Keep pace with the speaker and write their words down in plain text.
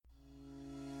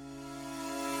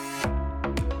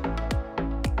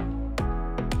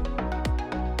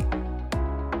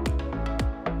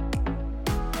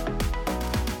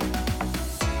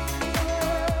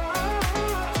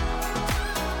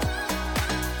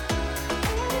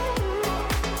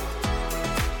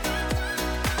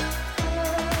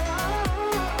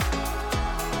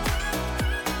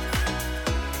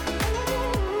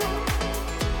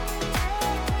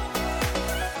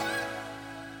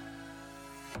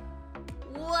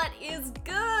What is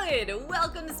good?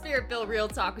 Welcome to Spirit-Filled Real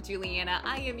Talk with Juliana.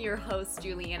 I am your host,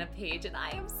 Juliana Page, and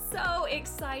I am so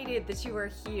excited that you are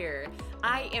here.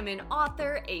 I am an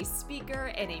author, a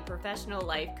speaker, and a professional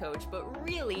life coach, but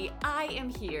really, I am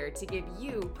here to give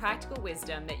you practical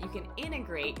wisdom that you can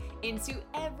integrate into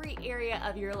every area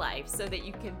of your life so that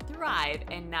you can thrive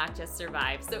and not just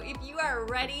survive. So if you are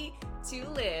ready to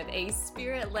live a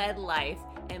spirit-led life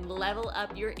and level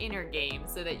up your inner game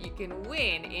so that you can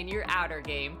win in your outer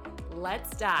game,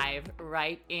 let's dive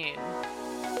right in.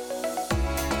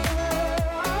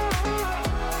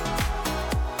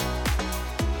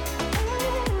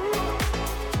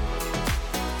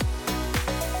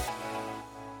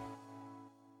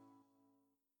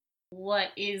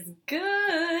 What is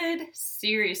good?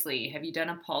 Seriously, have you done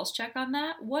a pulse check on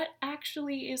that? What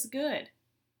actually is good?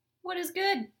 What is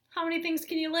good? How many things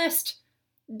can you list?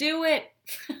 Do it.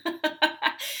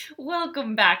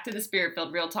 Welcome back to the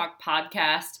Spirit-Filled Real Talk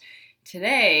podcast.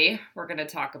 Today, we're going to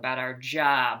talk about our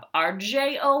job, our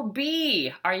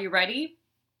J-O-B. Are you ready?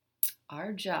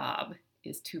 Our job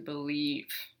is to believe.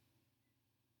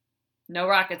 No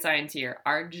rocket science here.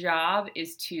 Our job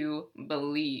is to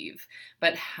believe.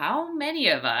 But how many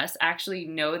of us actually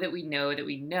know that we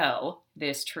know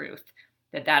this truth?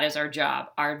 That is our job.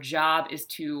 Our job is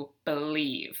to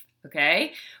believe,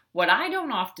 okay? What I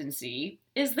don't often see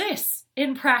is this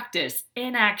in practice,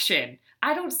 in action.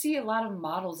 I don't see a lot of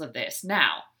models of this.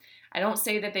 Now, I don't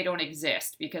say that they don't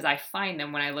exist because I find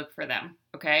them when I look for them,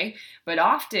 okay? But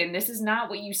often, this is not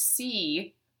what you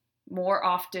see more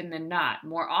often than not.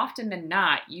 More often than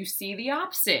not, you see the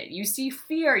opposite. You see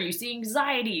fear, you see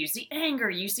anxiety, you see anger,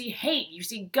 you see hate, you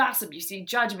see gossip, you see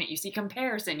judgment, you see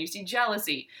comparison, you see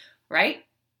jealousy, right?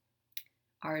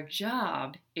 Our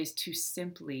job is to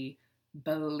simply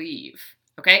believe.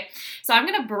 Okay, so I'm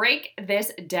going to break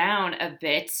this down a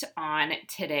bit on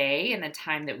today and the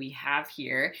time that we have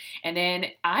here. And then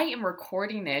I am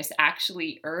recording this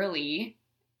actually early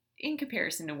in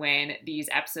comparison to when these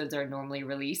episodes are normally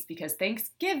released because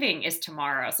Thanksgiving is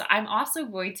tomorrow. So I'm also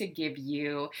going to give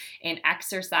you an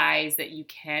exercise that you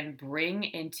can bring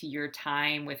into your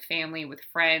time with family, with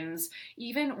friends,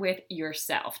 even with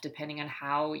yourself, depending on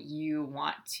how you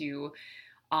want to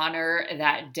honor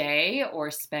that day or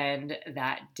spend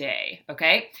that day,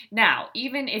 okay? Now,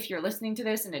 even if you're listening to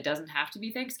this and it doesn't have to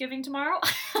be Thanksgiving tomorrow,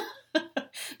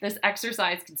 this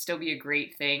exercise can still be a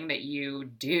great thing that you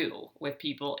do with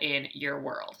people in your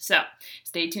world. So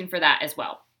stay tuned for that as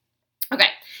well. Okay,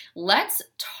 let's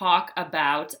talk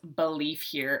about belief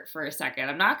here for a second.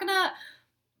 I'm not gonna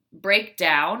break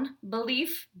down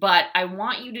belief, but I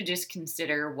want you to just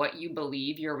consider what you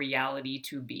believe your reality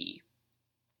to be.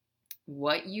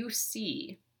 What you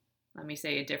see, let me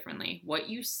say it differently, what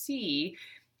you see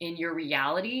in your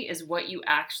reality is what you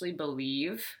actually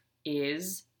believe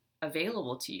is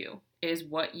available to you, is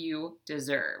what you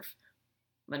deserve.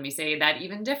 Let me say that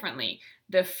even differently.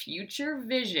 The future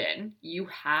vision you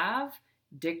have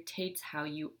dictates how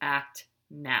you act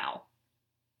now.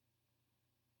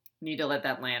 Need to let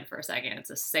that land for a second. It's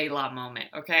a Selah moment,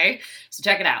 okay? So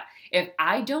check it out. If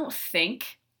I don't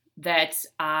think that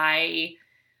I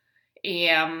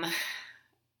am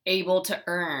able to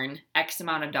earn X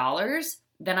amount of dollars,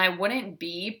 then I wouldn't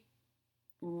be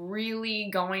really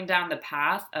going down the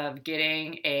path of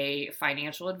getting a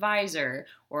financial advisor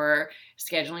or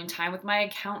scheduling time with my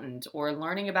accountant or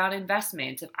learning about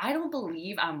investments. If I don't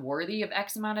believe I'm worthy of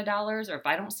X amount of dollars, or if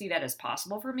I don't see that as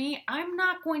possible for me, I'm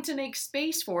not going to make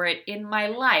space for it in my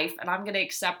life, and I'm going to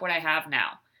accept what I have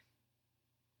now.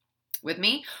 With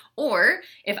me? Or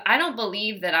if I don't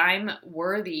believe that I'm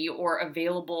worthy or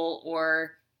available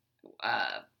or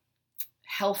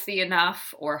healthy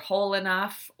enough or whole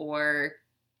enough or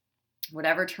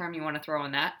whatever term you want to throw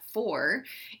in that for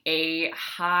a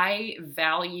high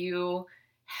value,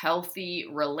 healthy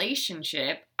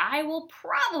relationship, I will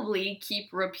probably keep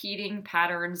repeating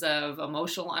patterns of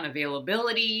emotional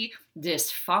unavailability,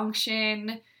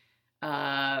 dysfunction,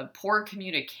 poor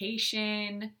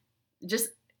communication, just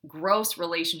gross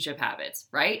relationship habits,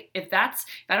 right? If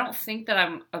I don't think that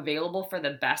I'm available for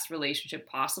the best relationship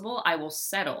possible, I will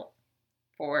settle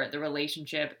for the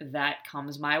relationship that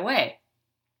comes my way,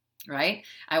 right?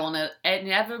 I will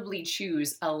inevitably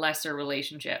choose a lesser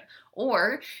relationship.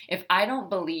 Or if I don't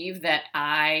believe that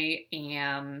I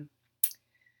am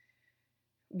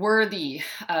worthy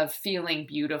of feeling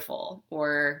beautiful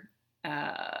or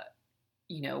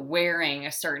wearing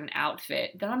a certain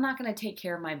outfit, then I'm not going to take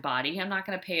care of my body. I'm not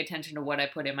going to pay attention to what I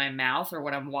put in my mouth or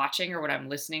what I'm watching or what I'm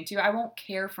listening to. I won't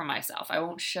care for myself. I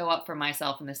won't show up for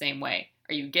myself in the same way.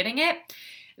 Are you getting it?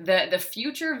 The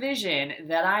future vision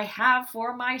that I have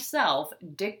for myself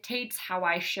dictates how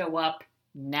I show up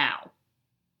now.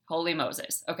 Holy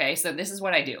Moses. Okay, so this is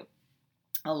what I do.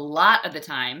 A lot of the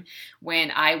time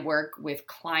when I work with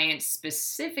clients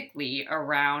specifically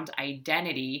around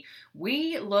identity,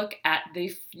 we look at the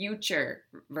future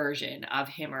version of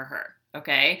him or her.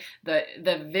 Okay,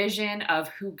 the vision of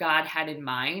who God had in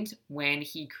mind when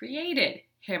he created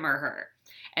him or her.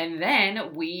 And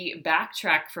then we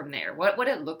backtrack from there. What would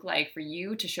it look like for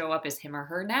you to show up as him or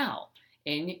her now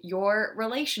in your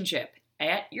relationship,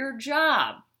 at your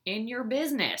job, in your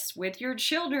business, with your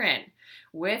children,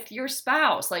 with your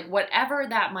spouse, like whatever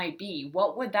that might be?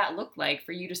 What would that look like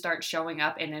for you to start showing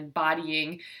up and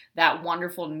embodying that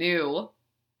wonderful new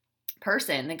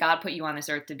person that God put you on this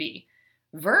earth to be?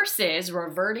 Versus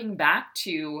reverting back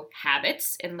to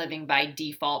habits and living by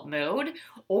default mode,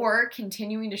 or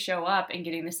continuing to show up and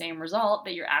getting the same result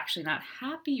that you're actually not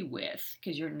happy with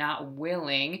because you're not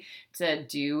willing to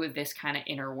do this kind of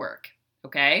inner work.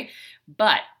 Okay?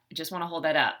 But I just want to hold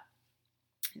that up.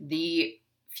 The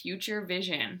future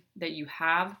vision that you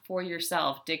have for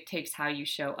yourself dictates how you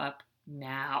show up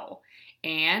now.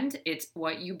 And it's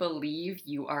what you believe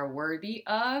you are worthy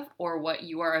of or what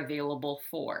you are available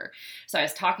for. So I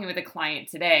was talking with a client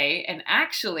today, and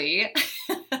actually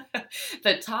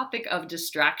the topic of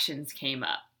distractions came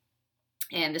up.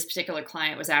 And this particular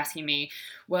client was asking me,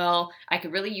 well, I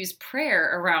could really use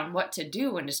prayer around what to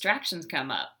do when distractions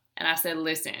come up. And I said,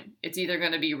 listen, it's either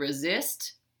going to be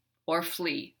resist or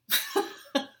flee.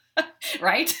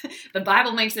 Right? The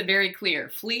Bible makes it very clear.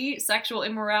 Flee sexual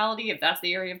immorality if that's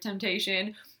the area of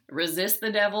temptation. Resist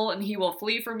the devil and he will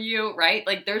flee from you, right?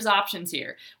 Like there's options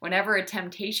here. Whenever a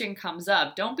temptation comes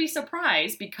up, don't be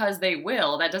surprised because they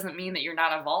will. That doesn't mean that you're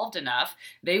not evolved enough.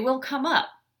 They will come up.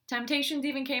 Temptations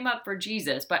even came up for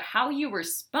Jesus, but how you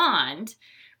respond,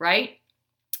 right,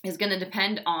 is going to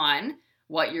depend on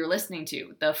what you're listening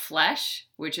to. The flesh,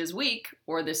 which is weak,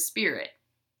 or the spirit,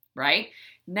 right?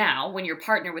 Now, when you're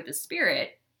partnered with the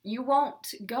spirit, you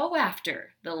won't go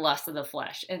after the lust of the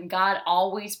flesh, and God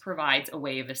always provides a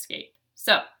way of escape.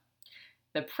 So,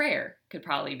 the prayer could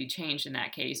probably be changed in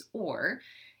that case, or,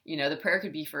 the prayer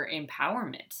could be for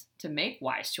empowerment to make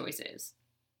wise choices,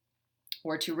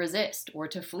 or to resist, or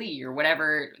to flee, or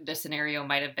whatever the scenario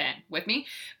might have been. With me?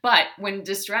 But when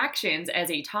distractions as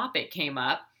a topic came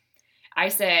up, I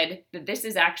said that this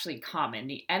is actually common.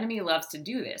 The enemy loves to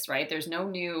do this, right? There's no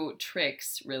new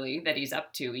tricks, really, that he's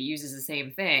up to. He uses the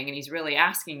same thing, and he's really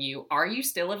asking you, are you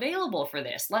still available for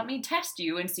this? Let me test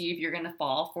you and see if you're going to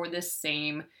fall for the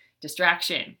same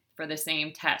distraction, for the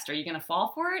same test. Are you going to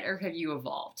fall for it, or have you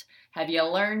evolved? Have you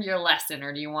learned your lesson,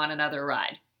 or do you want another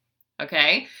ride?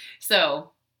 Okay?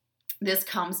 So this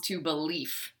comes to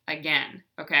belief again,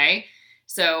 okay?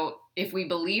 So if we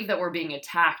believe that we're being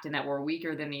attacked and that we're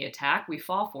weaker than the attack, we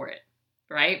fall for it,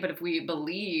 right? But if we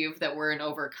believe that we're an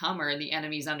overcomer and the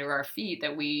enemy's under our feet,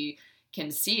 that we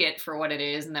can see it for what it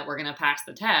is and that we're going to pass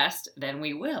the test, then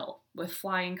we will with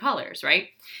flying colors, right?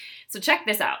 So check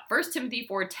this out. 1 Timothy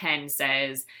 4:10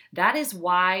 says, that is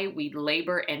why we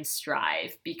labor and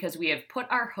strive, because we have put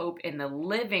our hope in the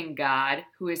living God,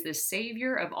 who is the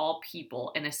Savior of all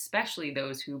people, and especially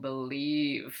those who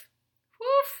believe.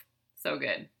 Woof! So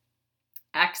good.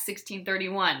 Acts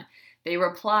 16:31. They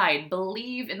replied,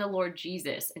 believe in the Lord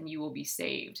Jesus and you will be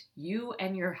saved, you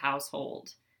and your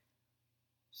household.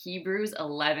 Hebrews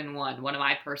 11:1, one of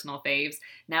my personal faves.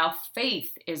 Now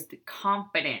faith is the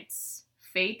confidence.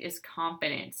 Faith is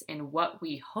confidence in what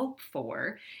we hope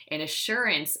for and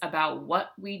assurance about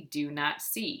what we do not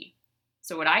see.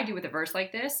 So what I do with a verse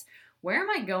like this, where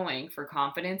am I going for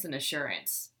confidence and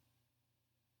assurance?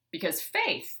 Because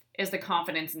faith is the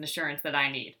confidence and assurance that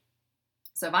I need.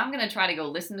 So if I'm going to try to go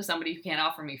listen to somebody who can't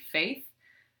offer me faith,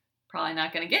 probably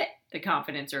not going to get the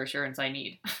confidence or assurance I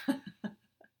need.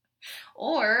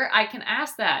 Or I can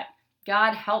ask that,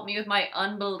 God, help me with my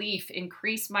unbelief,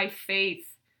 increase my faith,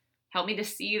 help me to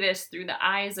see this through the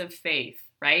eyes of faith,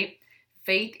 right?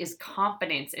 Faith is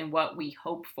confidence in what we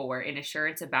hope for and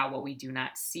assurance about what we do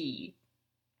not see.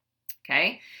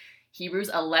 Okay? Hebrews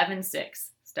 11:6,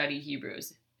 study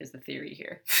Hebrews is the theory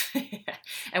here.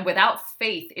 And without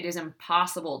faith, it is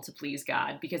impossible to please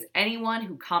God, because anyone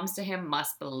who comes to him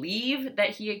must believe that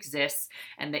he exists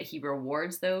and that he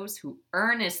rewards those who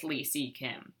earnestly seek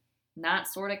him. Not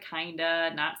sort of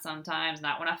kinda, not sometimes,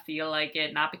 not when I feel like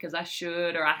it, not because I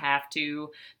should or I have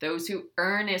to. Those who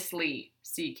earnestly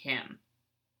seek him.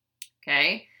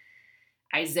 Okay?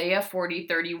 Isaiah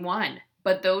 40:31.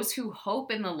 But those who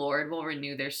hope in the Lord will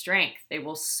renew their strength. They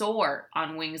will soar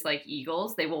on wings like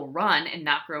eagles. They will run and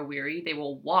not grow weary. They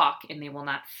will walk and they will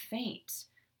not faint.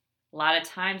 A lot of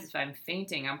times if I'm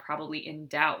fainting, I'm probably in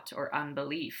doubt or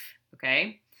unbelief,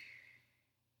 okay?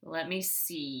 Let me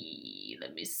see.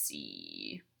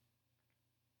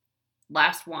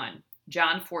 Last one,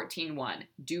 John 14:1.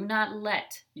 Do not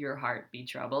let your heart be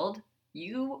troubled.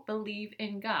 You believe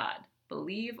in God.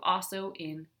 Believe also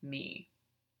in me.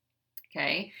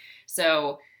 Okay?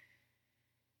 So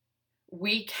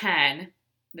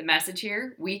the message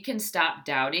here, we can stop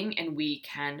doubting and we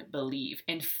can believe.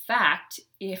 In fact,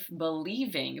 if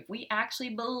we actually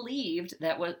believed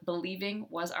that what believing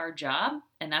was our job,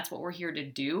 and that's what we're here to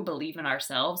do, believe in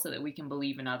ourselves so that we can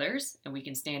believe in others and we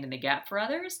can stand in the gap for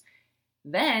others,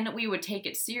 then we would take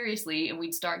it seriously and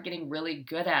we'd start getting really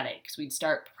good at it because we'd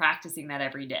start practicing that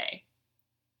every day,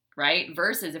 right?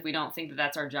 Versus if we don't think that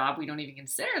that's our job, we don't even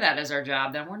consider that as our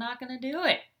job, then we're not going to do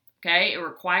it. Okay, it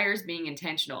requires being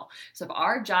intentional. So if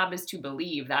our job is to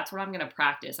believe, that's what I'm going to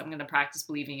practice. I'm going to practice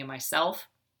believing in myself.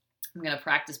 I'm going to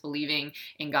practice believing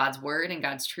in God's word and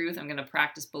God's truth. I'm going to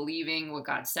practice believing what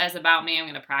God says about me. I'm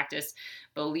going to practice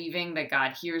believing that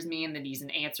God hears me and that he's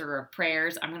an answerer of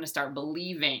prayers. I'm going to start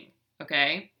believing,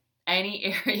 okay?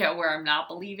 Any area where I'm not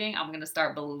believing, I'm going to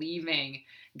start believing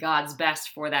God's best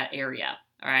for that area,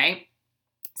 all right?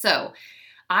 So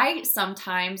I'm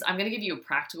going to give you a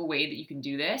practical way that you can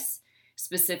do this,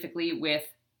 specifically with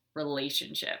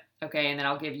relationship, okay? And then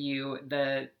I'll give you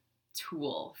the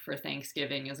tool for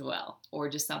Thanksgiving as well, or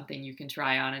just something you can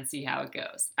try on and see how it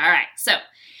goes. All right, so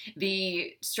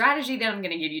the strategy that I'm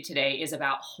going to give you today is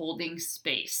about holding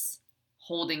space,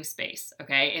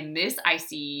 okay? And this I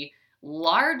see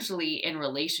largely in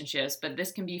relationships, but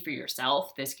this can be for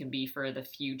yourself. This can be for the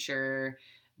future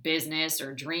business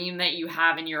or dream that you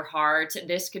have in your heart.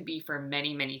 This could be for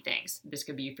many, many things. This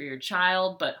could be for your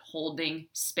child, but holding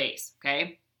space,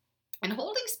 okay? And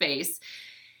holding space,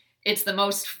 it's the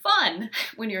most fun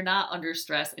when you're not under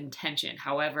stress and tension.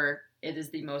 However, it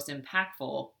is the most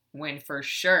impactful when for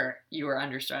sure you are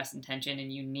under stress and tension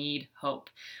and you need hope.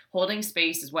 Holding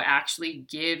space is what actually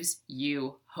gives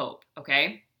you hope,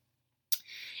 okay?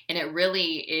 And it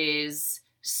really is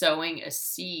sowing a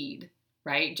seed,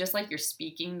 right? Just like you're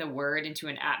speaking the word into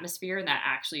an atmosphere and that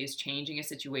actually is changing a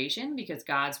situation because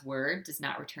God's word does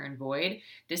not return void.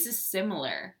 This is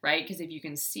similar, right? Because if you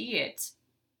can see it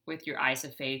with your eyes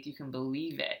of faith, you can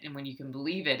believe it. And when you can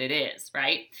believe it, it is,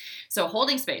 right? So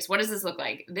holding space, what does this look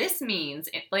like? This means,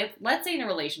 let's say in a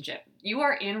relationship, you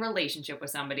are in relationship with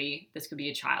somebody, this could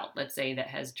be a child, let's say that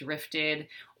has drifted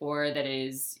or that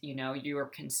is, you are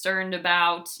concerned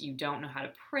about, you don't know how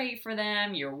to pray for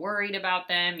them, you're worried about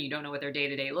them, you don't know what their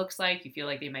day-to-day looks like, you feel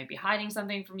like they might be hiding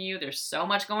something from you, there's so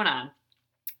much going on,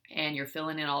 and you're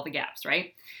filling in all the gaps,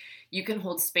 right? You can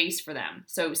hold space for them.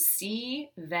 So see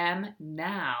them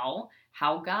now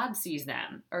how God sees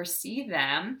them, or see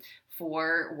them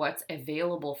for what's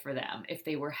available for them. If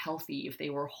they were healthy, if they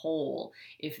were whole,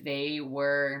 if they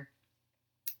were,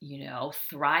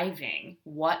 thriving,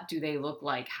 what do they look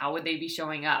like? How would they be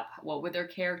showing up? What would their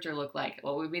character look like?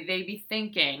 What would they be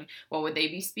thinking? What would they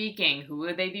be speaking? Who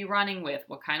would they be running with?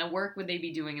 What kind of work would they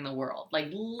be doing in the world? Like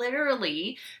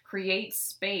literally create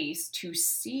space to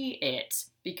see it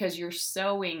because you're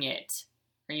sowing it.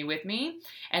 Are you with me?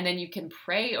 And then you can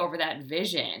pray over that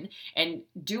vision. And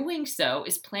doing so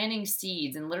is planting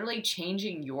seeds and literally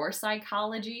changing your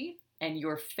psychology and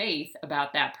your faith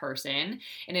about that person.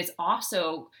 And it's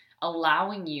also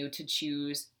allowing you to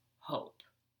choose hope,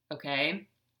 okay?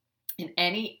 In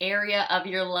any area of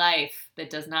your life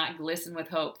that does not glisten with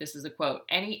hope, this is a quote,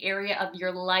 any area of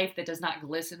your life that does not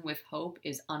glisten with hope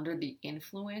is under the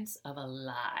influence of a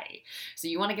lie. So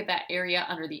you want to get that area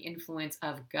under the influence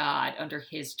of God, under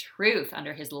his truth,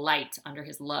 under his light, under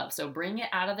his love. So bring it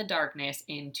out of the darkness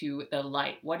into the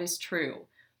light. What is true,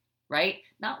 right?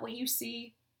 Not what you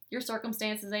see. Your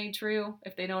circumstances ain't true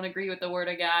if they don't agree with the word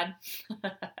of God.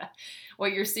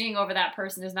 What you're seeing over that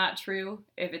person is not true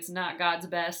if it's not God's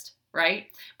best, right?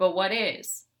 But what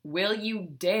is? Will you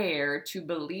dare to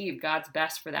believe God's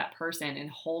best for that person and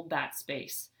hold that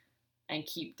space and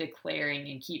keep declaring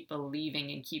and keep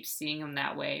believing and keep seeing them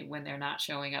that way when they're not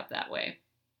showing up that way?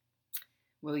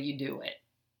 Will you do it?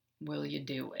 Will you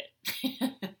do it?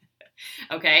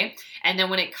 Okay. And then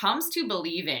when it comes to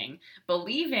believing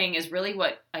is really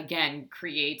what, again,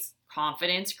 creates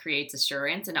confidence, creates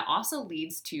assurance, and it also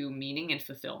leads to meaning and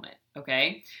fulfillment.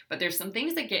 Okay. But there's some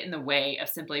things that get in the way of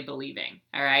simply believing.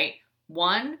 All right.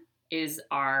 One is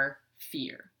our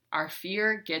fear. Our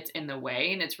fear gets in the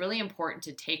way, and it's really important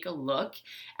to take a look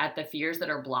at the fears that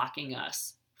are blocking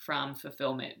us from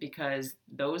fulfillment because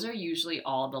those are usually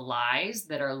all the lies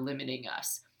that are limiting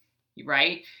us.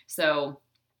 Right. So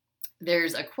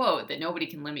there's a quote that nobody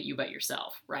can limit you but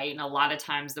yourself, right? And a lot of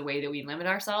times the way that we limit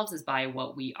ourselves is by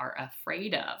what we are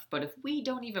afraid of. But if we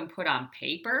don't even put on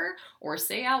paper or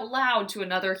say out loud to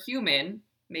another human,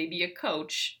 maybe a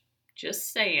coach,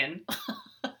 just saying,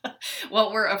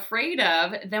 what we're afraid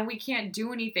of, then we can't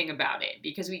do anything about it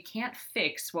because we can't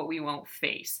fix what we won't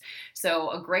face. So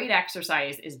a great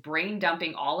exercise is brain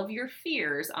dumping all of your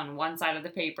fears on one side of the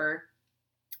paper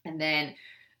and then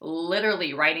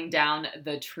literally writing down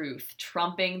the truth,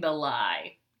 trumping the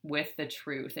lie with the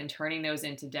truth and turning those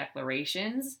into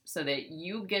declarations so that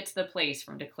you get to the place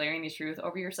from declaring the truth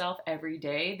over yourself every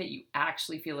day that you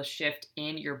actually feel a shift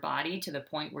in your body to the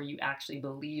point where you actually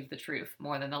believe the truth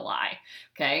more than the lie.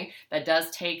 Okay? That does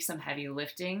take some heavy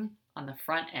lifting on the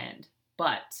front end,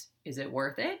 but is it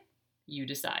worth it? You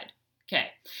decide. Okay,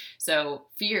 so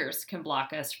fears can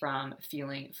block us from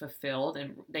feeling fulfilled,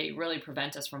 and they really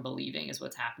prevent us from believing is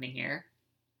what's happening here.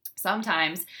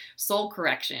 Sometimes soul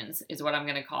corrections is what I'm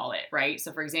going to call it, right?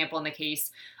 So for example, in the case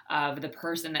of the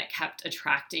person that kept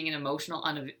attracting an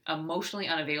emotionally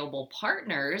unavailable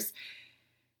partners,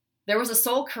 there was a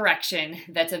soul correction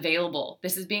that's available.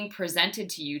 This is being presented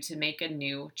to you to make a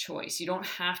new choice. You don't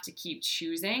have to keep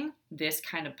choosing this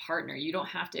kind of partner. You don't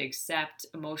have to accept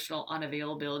emotional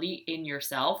unavailability in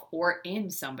yourself or in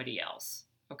somebody else,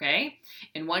 okay?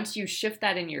 And once you shift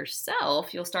that in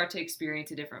yourself, you'll start to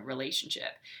experience a different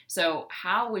relationship. So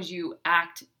how would you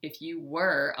act if you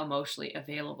were emotionally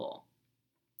available?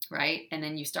 Right? And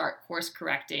then you start course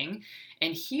correcting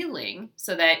and healing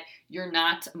so that you're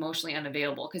not emotionally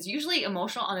unavailable. Because usually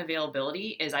emotional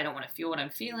unavailability is I don't want to feel what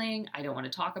I'm feeling. I don't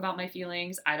want to talk about my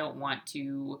feelings. I don't want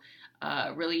to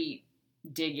really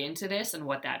dig into this and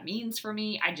what that means for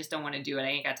me. I just don't want to do it.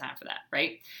 I ain't got time for that,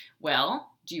 right?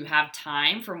 Well, do you have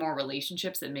time for more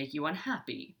relationships that make you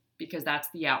unhappy? Because that's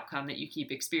the outcome that you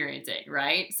keep experiencing,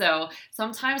 right? So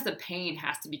sometimes the pain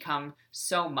has to become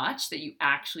so much that you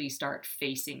actually start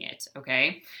facing it,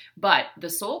 okay? But the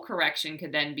soul correction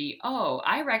could then be, oh,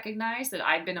 I recognize that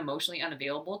I've been emotionally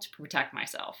unavailable to protect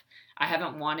myself. I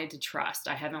haven't wanted to trust.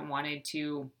 I haven't wanted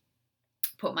to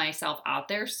put myself out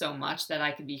there so much that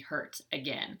I could be hurt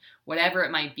again. Whatever it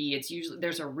might be, it's usually,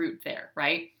 there's a root there,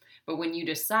 right? But when you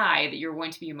decide that you're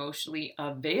going to be emotionally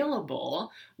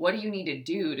available, what do you need to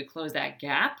do to close that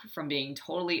gap from being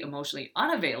totally emotionally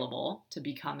unavailable to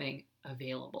becoming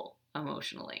available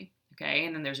emotionally? Okay,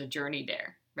 and then there's a journey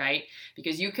there, right?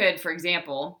 Because you could, for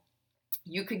example,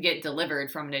 you could get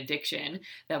delivered from an addiction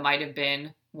that might have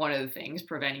been one of the things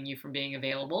preventing you from being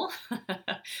available,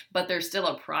 but there's still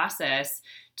a process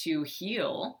to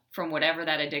heal from whatever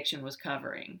that addiction was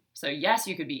covering. So yes,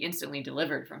 you could be instantly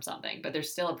delivered from something, but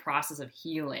there's still a process of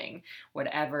healing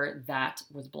whatever that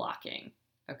was blocking,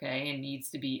 okay, and needs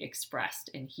to be expressed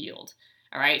and healed.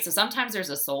 All right, so sometimes there's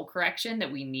a soul correction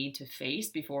that we need to face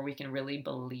before we can really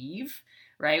believe,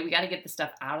 right? We got to get the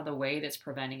stuff out of the way that's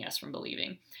preventing us from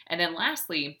believing. And then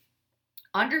lastly,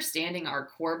 understanding our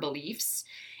core beliefs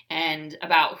and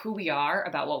about who we are,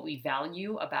 about what we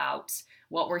value, about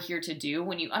what we're here to do.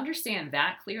 When you understand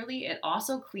that clearly, it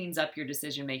also cleans up your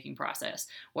decision-making process.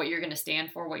 What you're going to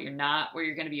stand for, what you're not, what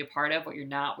you're going to be a part of, what you're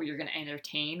not, what you're going to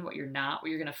entertain, what you're not, what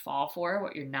you're going to fall for,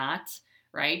 what you're not,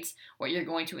 right? What you're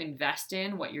going to invest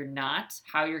in, what you're not,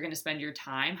 how you're going to spend your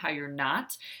time, how you're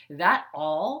not. That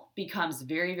all becomes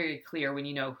very, very clear when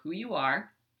you know who you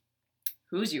are,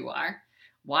 whose you are,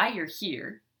 why you're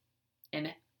here,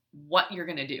 and what you're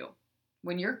going to do.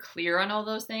 When you're clear on all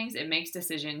those things, it makes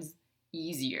decisions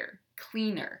easier,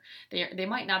 cleaner. They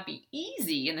might not be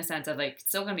easy in the sense of like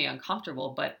still going to be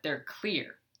uncomfortable, but they're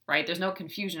clear, right? There's no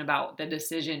confusion about the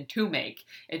decision to make.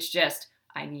 It's just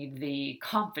I need the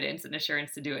confidence and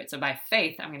assurance to do it. So by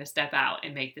faith, I'm going to step out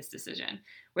and make this decision.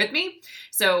 With me?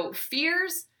 So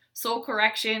fears, soul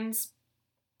corrections,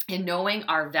 and knowing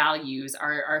our values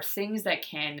are things that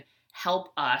can help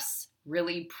us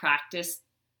really practice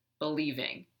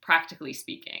believing, practically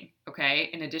speaking, okay?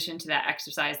 In addition to that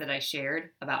exercise that I shared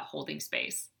about holding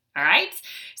space, all right?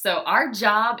 So our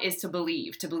job is to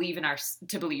believe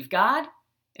God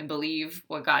and believe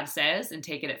what God says and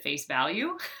take it at face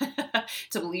value,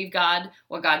 to believe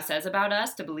what God says about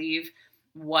us, to believe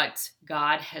what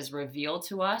God has revealed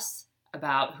to us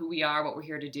about who we are, what we're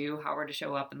here to do, how we're to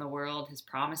show up in the world, his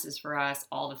promises for us,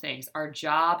 all the things. Our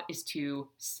job is to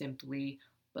simply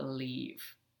believe,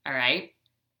 all right?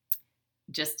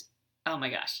 Just, oh my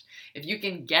gosh, if you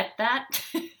can get that,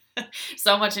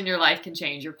 so much in your life can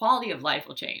change. Your quality of life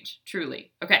will change,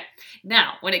 truly. Okay,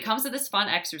 now, when it comes to this fun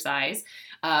exercise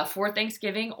for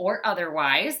Thanksgiving or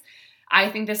otherwise, I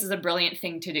think this is a brilliant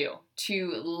thing to do,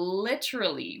 to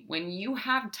literally, when you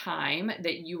have time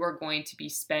that you are going to be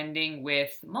spending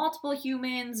with multiple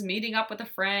humans, meeting up with a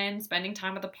friend, spending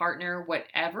time with a partner,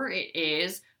 whatever it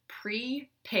is,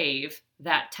 pre-pave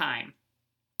that time.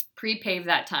 Pre-pave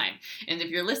that time. And if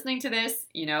you're listening to this,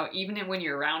 even when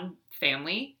you're around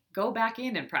family, go back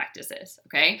in and practice this,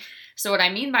 okay? So what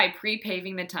I mean by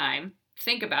pre-paving the time,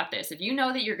 think about this. If you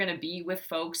know that you're going to be with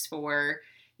folks for,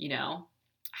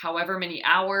 however many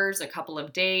hours, a couple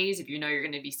of days, if you know you're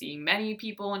going to be seeing many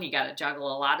people and you got to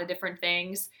juggle a lot of different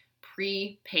things,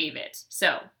 pre-pave it.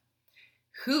 So,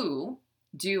 who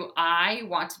do I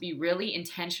want to be really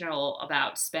intentional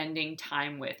about spending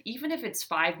time with, even if it's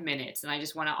 5 minutes and I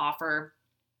just want to offer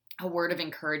a word of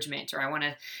encouragement, or I want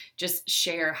to just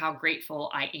share how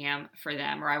grateful I am for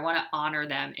them, or I want to honor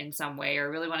them in some way, or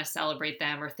really want to celebrate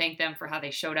them or thank them for how they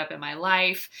showed up in my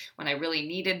life when I really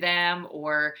needed them,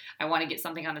 or I want to get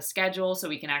something on the schedule so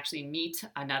we can actually meet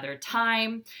another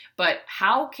time. But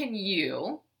how can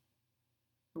you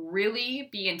really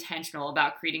be intentional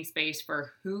about creating space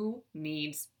for who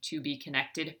needs to be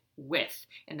connected with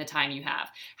in the time you have?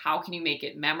 How can you make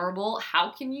it memorable?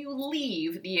 How can you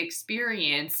leave the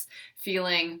experience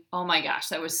feeling, oh my gosh,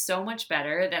 that was so much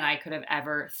better than I could have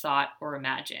ever thought or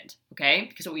imagined? Okay?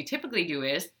 Because what we typically do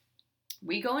is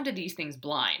we go into these things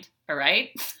blind, all right?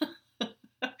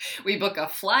 We book a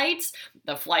flight,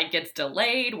 the flight gets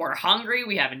delayed, we're hungry,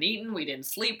 we haven't eaten, we didn't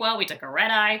sleep well, we took a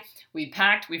red eye, we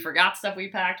packed, we forgot stuff we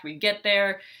packed, we get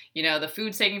there, the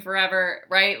food's taking forever,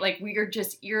 right? Like, we are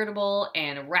just irritable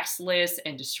and restless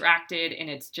and distracted, and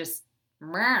it's just,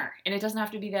 and it doesn't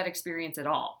have to be that experience at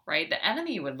all, right? The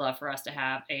enemy would love for us to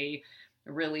have a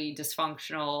really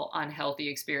dysfunctional, unhealthy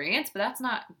experience, but that's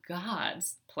not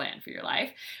God's plan for your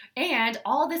life. And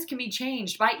all this can be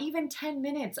changed by even 10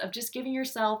 minutes of just giving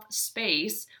yourself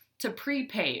space to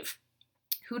pre-pave.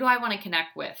 Who do I want to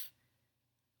connect with?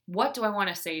 What do I want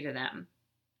to say to them?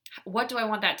 What do I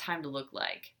want that time to look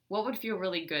like? What would feel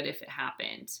really good if it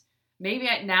happened? Maybe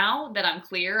now that I'm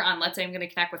clear on, let's say I'm going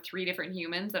to connect with 3 different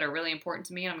humans that are really important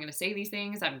to me, and I'm going to say these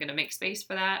things, I'm going to make space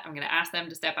for that, I'm going to ask them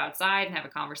to step outside and have a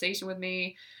conversation with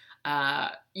me.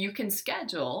 You can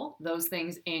schedule those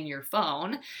things in your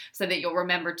phone so that you'll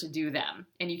remember to do them.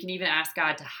 And you can even ask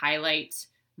God to highlight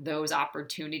those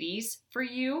opportunities for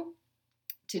you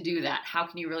to do that. How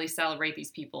can you really celebrate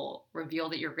these people? Reveal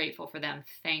that you're grateful for them,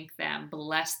 thank them,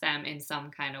 bless them in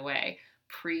some kind of way.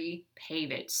 Pre-pave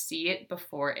it. See it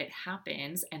before it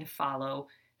happens and follow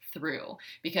through.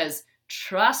 Because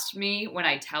trust me when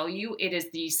I tell you, it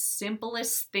is the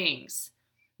simplest things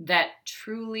that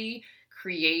truly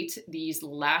create these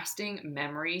lasting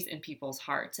memories in people's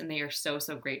hearts. And they are so,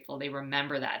 so grateful. They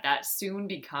remember that. That soon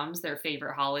becomes their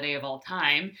favorite holiday of all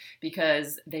time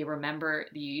because they remember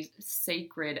these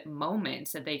sacred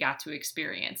moments that they got to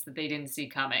experience that they didn't see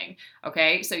coming.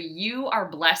 Okay, so you are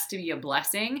blessed to be a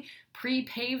blessing.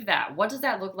 Pre-pave that. What does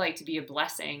that look like to be a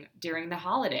blessing during the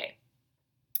holiday?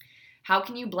 How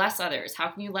can you bless others? How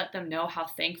can you let them know how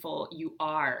thankful you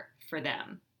are for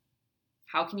them?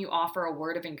 How can you offer a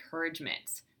word of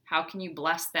encouragement? How can you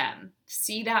bless them?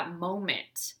 See that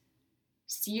moment.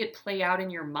 See it play out in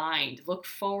your mind. Look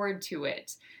forward to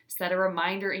it. Set a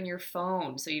reminder in your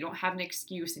phone so you don't have an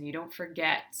excuse and you don't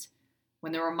forget.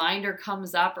 When the reminder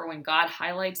comes up or when God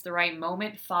highlights the right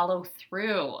moment, follow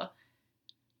through.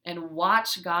 And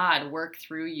watch God work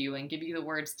through you and give you the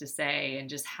words to say and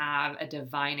just have a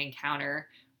divine encounter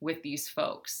with these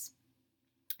folks.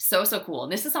 So, so cool.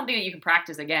 And this is something that you can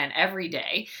practice again every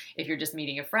day if you're just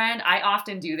meeting a friend. I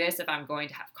often do this if I'm going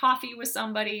to have coffee with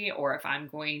somebody or if I'm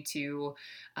going to,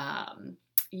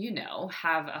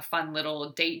 have a fun little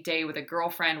date day with a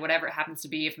girlfriend, whatever it happens to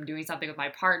be. If I'm doing something with my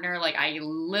partner, like I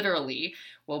literally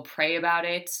will pray about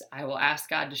it. I will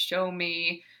ask God to show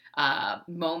me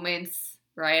moments,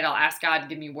 right? I'll ask God to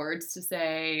give me words to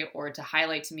say or to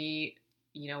highlight to me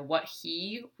what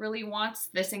he really wants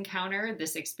this encounter,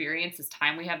 this experience, this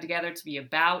time we have together to be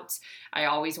about. I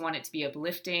always want it to be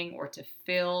uplifting or to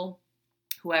fill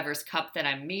whoever's cup that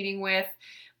I'm meeting with.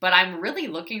 But I'm really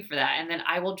looking for that. And then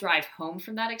I will drive home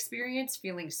from that experience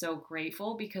feeling so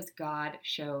grateful because God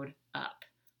showed up,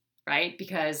 right?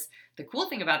 Because the cool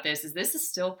thing about this is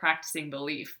still practicing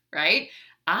belief, right?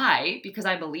 Because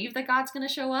I believe that God's going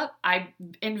to show up, I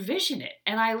envision it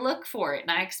and I look for it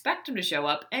and I expect him to show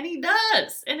up and he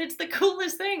does. And it's the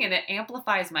coolest thing and it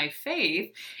amplifies my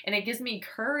faith and it gives me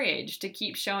courage to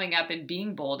keep showing up and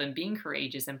being bold and being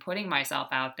courageous and putting myself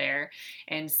out there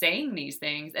and saying these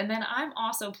things. And then I'm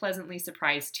also pleasantly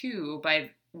surprised too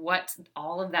by what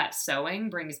all of that sewing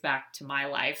brings back to my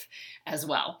life as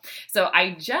well. So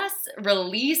I just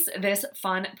released this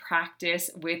fun practice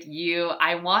with you.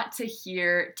 I want to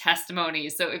hear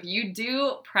testimonies. So if you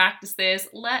do practice this,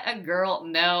 let a girl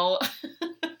know.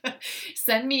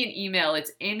 Send me an email.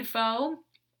 It's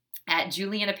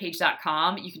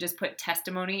info@juliannapage.com. You can just put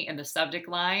testimony in the subject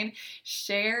line.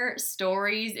 Share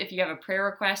stories. If you have a prayer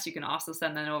request, you can also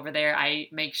send them over there. I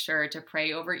make sure to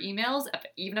pray over emails.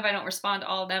 Even if I don't respond to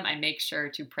all of them, I make sure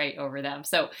to pray over them.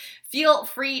 So feel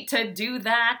free to do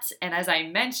that. And as I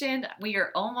mentioned, we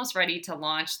are almost ready to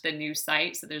launch the new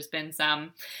site. So there's been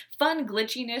some fun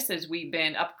glitchiness as we've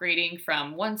been upgrading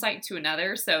from one site to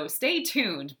another. So stay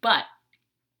tuned. But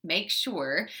make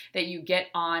sure that you get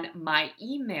on my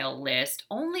email list,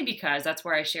 only because that's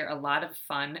where I share a lot of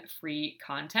fun, free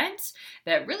content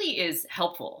that really is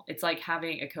helpful. It's like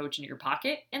having a coach in your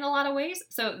pocket in a lot of ways.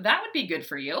 So that would be good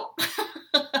for you.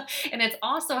 And it's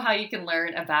also how you can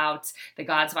learn about the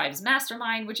God's Vibes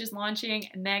Mastermind, which is launching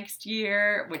next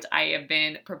year, which I have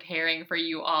been preparing for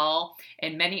you all,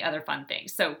 and many other fun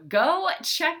things. So go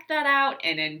check that out.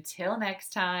 And until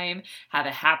next time, have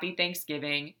a happy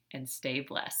Thanksgiving and stay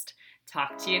blessed.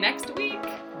 Talk to you next week.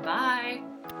 Bye.